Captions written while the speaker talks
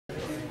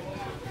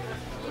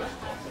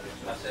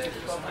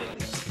Good morning!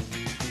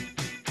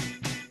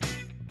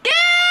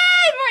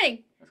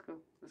 Let's go,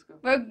 let's go.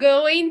 We're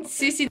going to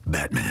see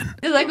Batman.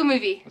 the Lego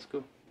movie. Let's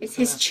go. It's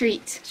his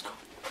treat.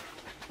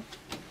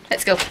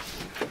 Let's go.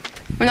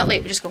 We're not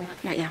late, we're just going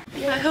right now.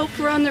 I hope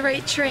we're on the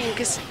right train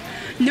because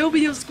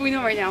nobody knows what's going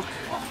on right now.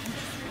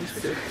 Yes,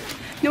 we do.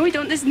 No, we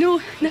don't. There's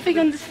nothing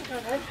on the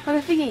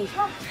thingy.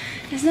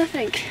 There's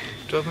nothing.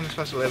 12 minutes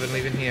past 11,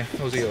 leaving here.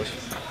 Those are yours.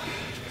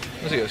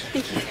 Those are yours.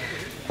 Thank you.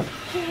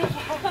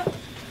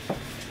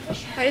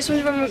 I just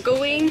wonder where we're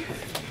going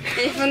and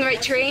if we're on the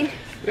right train.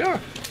 We are.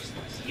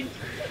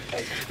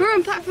 We're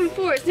on platform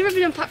 4. It's never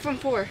been on platform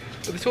 4.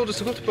 But they told us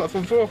to go to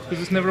platform 4 because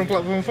it's never on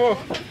platform 4.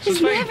 So It's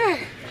fine. never.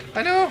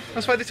 I know.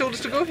 That's why they told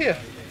us to go here.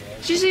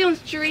 It's usually on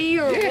 3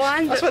 or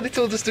 1. That's why they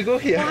told us to go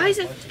here. Why is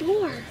it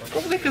 4?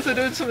 Probably because they're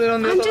doing something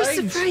on the I'm other just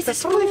lines. surprised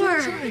it's 4.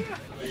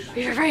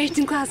 We arrived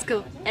in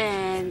Glasgow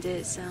and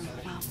it's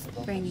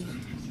well, raining.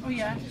 Oh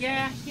yeah.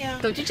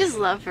 Don't you just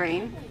love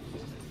rain?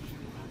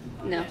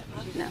 No.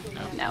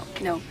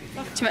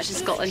 Too much in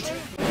Scotland.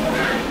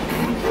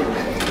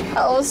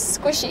 Oh,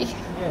 squishy.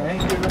 Yeah,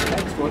 you're the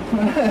next one.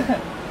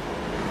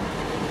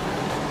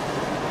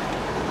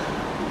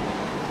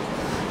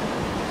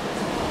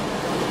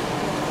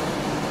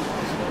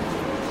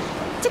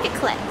 Ticket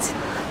collect.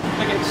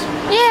 Tickets.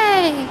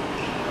 Yay!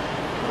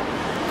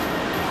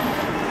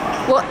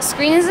 What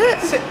screen is it?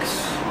 6.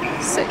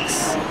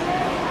 6.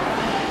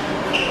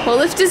 What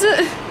lift is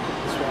it?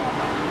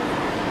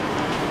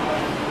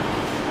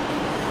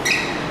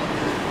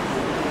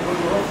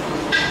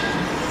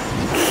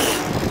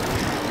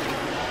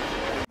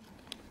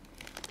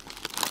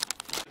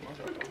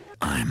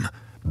 I'm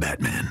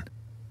Batman.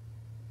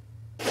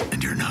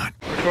 And you're not.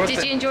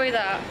 Did you enjoy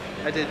that?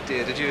 I did,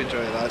 dear. Did you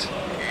enjoy that?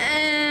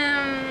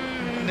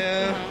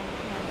 No.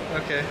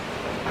 Okay.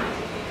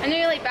 I know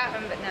you like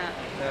Batman, but nah.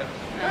 No.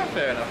 Oh,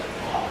 fair enough.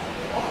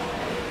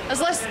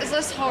 It's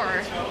less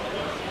horror.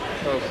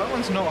 Oh, that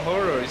one's not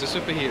horror. He's a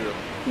superhero.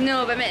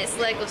 No, but I meant it's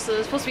Lego, so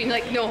there's supposed to be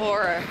like no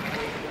horror.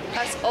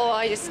 That's all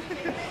I just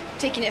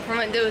taking it from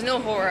it. There was no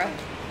horror.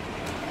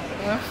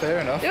 Oh, fair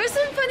enough. There were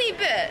some funny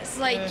bits,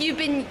 like you've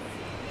been,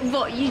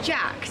 what, you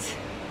jacked?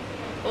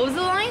 What was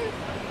the line?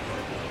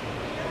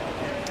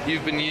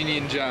 You've been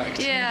Union Jacked.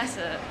 Yeah, that's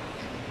it.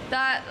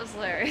 That was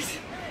hilarious.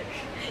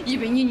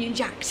 You've been Union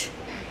Jacked.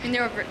 And they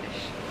were British.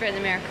 We're in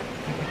America.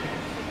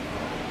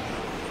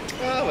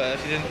 Oh well,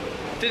 if you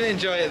didn't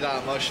enjoy it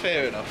that much,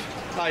 fair enough.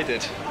 I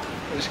did.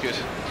 It was good.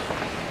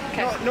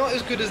 Okay. Not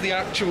as good as the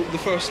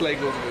first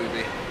Lego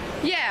movie.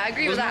 Yeah, I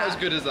agree It was with that. not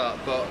as good as that,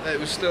 but it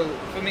was still,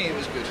 for me, it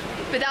was good.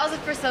 But that was the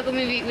first Lego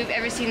movie we've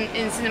ever seen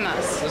in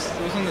cinemas. It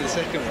was only the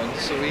second one,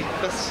 so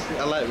that's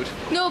allowed.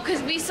 No,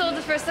 because we saw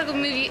the first Lego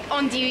movie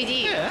on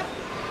DVD. Yeah.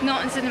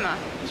 Not in cinema.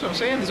 That's what I'm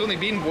saying. There's only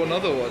been one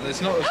other one.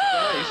 It's not a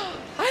surprise.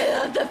 I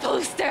love the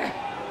poster.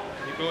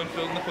 You go and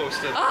film the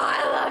poster. Oh,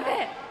 I love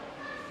it.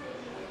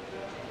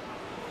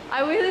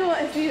 I really want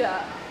to see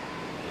that.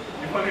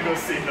 You want to go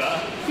see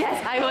that?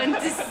 Yes, I want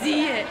to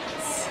see it.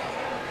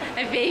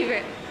 My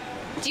favorite.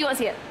 Do you want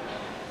to see it?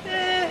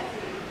 Yeah,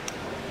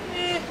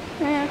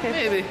 okay.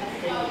 Maybe.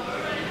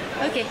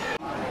 Okay.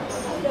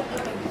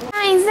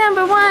 Mine's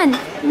number 1,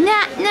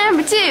 not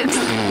number 2.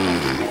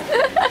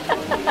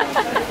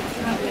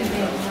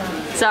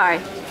 Sorry.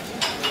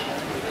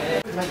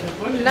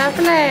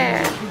 Lovely.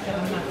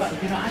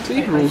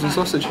 See, rolls and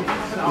sausage.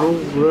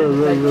 Rolls.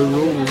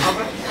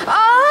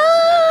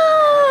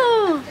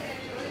 Oh!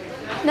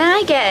 Now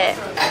I get it.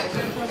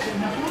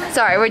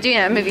 Sorry, we're doing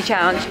a movie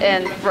challenge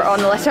and we're on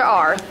the letter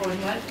R.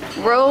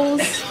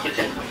 Rolls.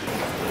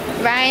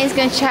 Ryan's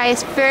gonna try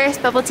his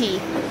first bubble tea.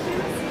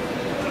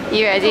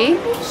 You ready?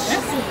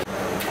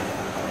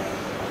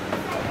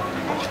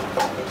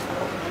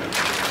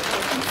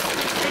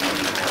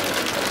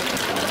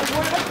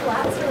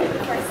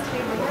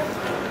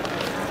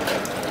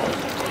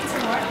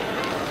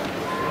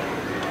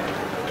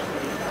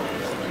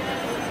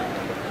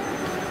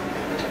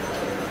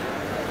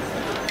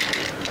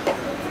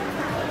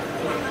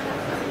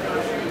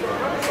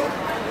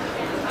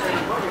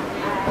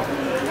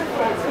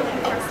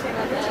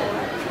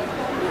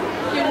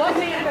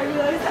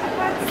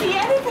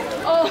 Yeah.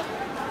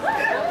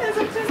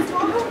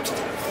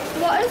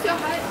 What is your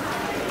height?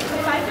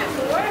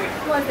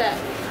 5'4". What is it?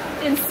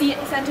 In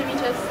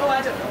centimeters. Oh,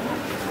 I don't know.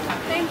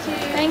 Thank you.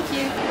 Thank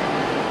you.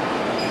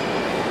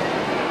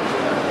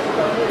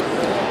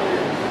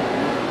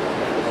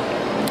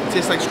 It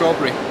tastes like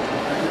strawberry.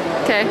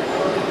 Okay.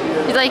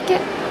 You like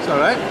it? It's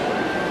alright.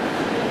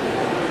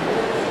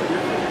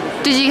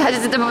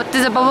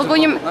 Does a bubble go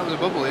in your... That was a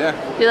bubble, yeah.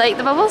 You like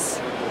the bubbles?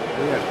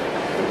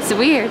 Yeah. It's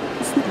weird.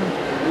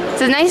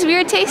 It's a nice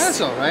weird taste.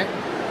 That's alright.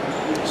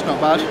 It's not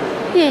bad.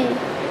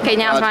 Yeah. Okay,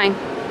 now it's mine.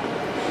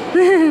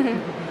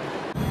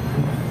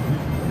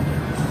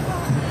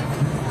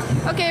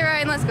 Okay,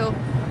 Ryan, let's go.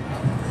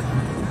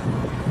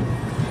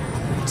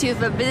 To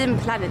the Forbidden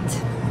Planet.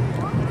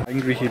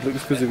 Angry he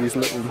looks because of his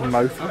little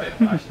mouth.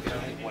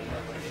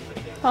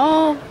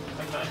 Oh.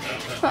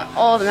 Not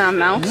all the man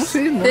mouse.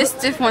 This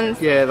different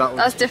one. Yeah,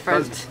 that's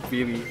different. That's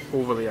really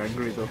overly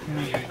angry though.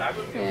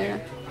 Yeah.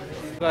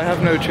 I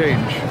have no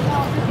change.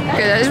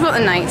 Good, I just want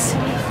the nights.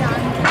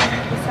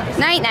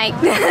 Night night.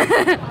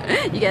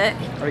 You get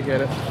it? I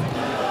get it.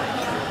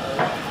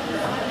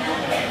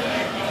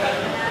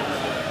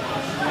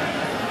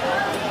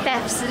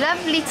 Beth's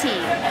lovely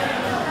tea.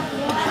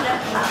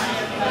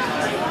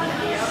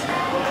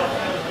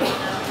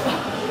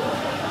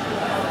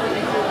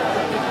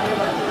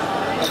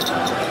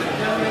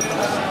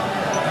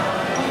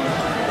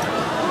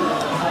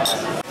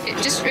 It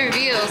just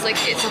reveals like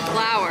it's a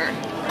flower.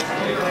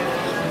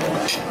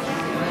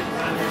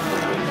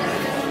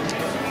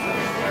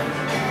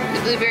 The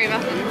blueberry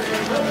muffin.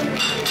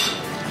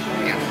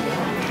 Yeah.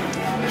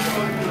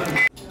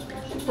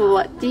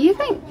 What do you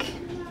think?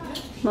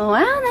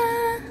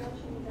 Moana!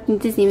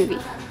 Disney movie.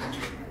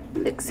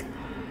 Looks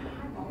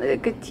like a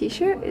good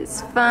t-shirt.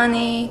 It's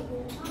funny.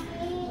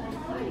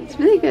 It's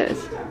really good.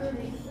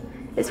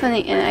 It's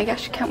funny and I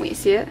actually can't wait to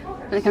see it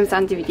when it comes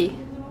down DVD.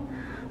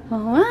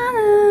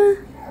 Moana!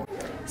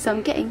 So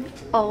I'm getting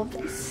all of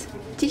this.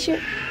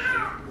 T-shirt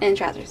and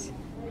trousers.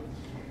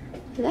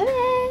 Love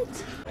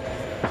it!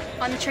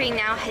 On the train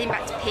now, heading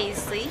back to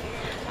Paisley.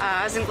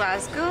 I was in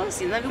Glasgow,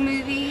 seen the Lego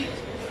movie,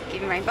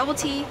 gave Ryan bubble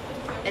tea,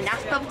 and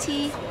after bubble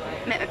tea,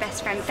 met my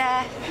best friend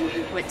Beth,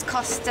 went to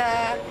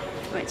Costa,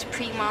 went to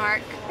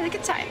PRIMARK, had a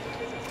good time.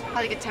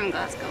 Had a good time in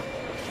Glasgow.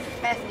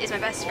 Beth is my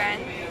best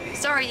friend.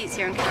 Sorry it's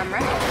here on camera,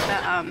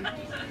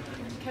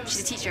 but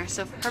she's a teacher,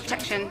 so for her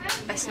protection,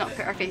 best not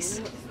put her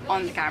face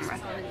on the camera,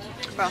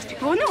 or else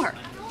people will know her.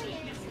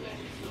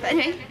 But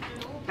anyway,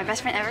 my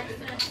best friend ever,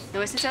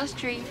 knows since I was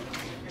 3.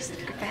 She's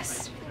the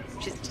best.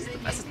 She's the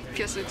best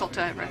person to talk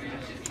to ever.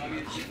 Oh,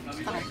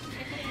 love her.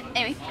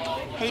 Anyway,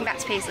 heading back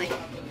to Paisley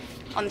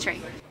on the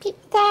train.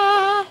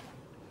 Pizza!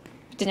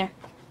 Dinner.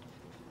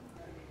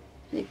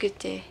 It's a good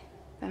day.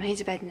 I'm heading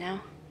to bed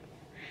now.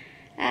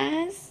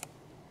 As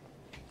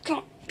come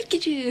on,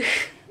 Pikachu!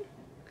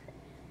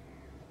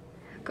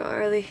 Got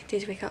an early day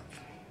to wake up.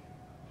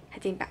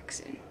 Heading back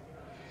soon.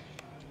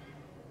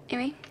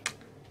 Anyway,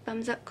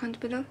 thumbs up, comment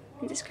below,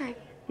 and subscribe.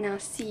 And I'll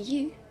see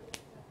you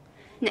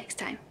next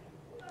time.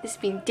 This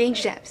has been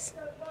Dangerdebbs.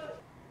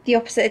 The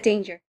opposite of danger.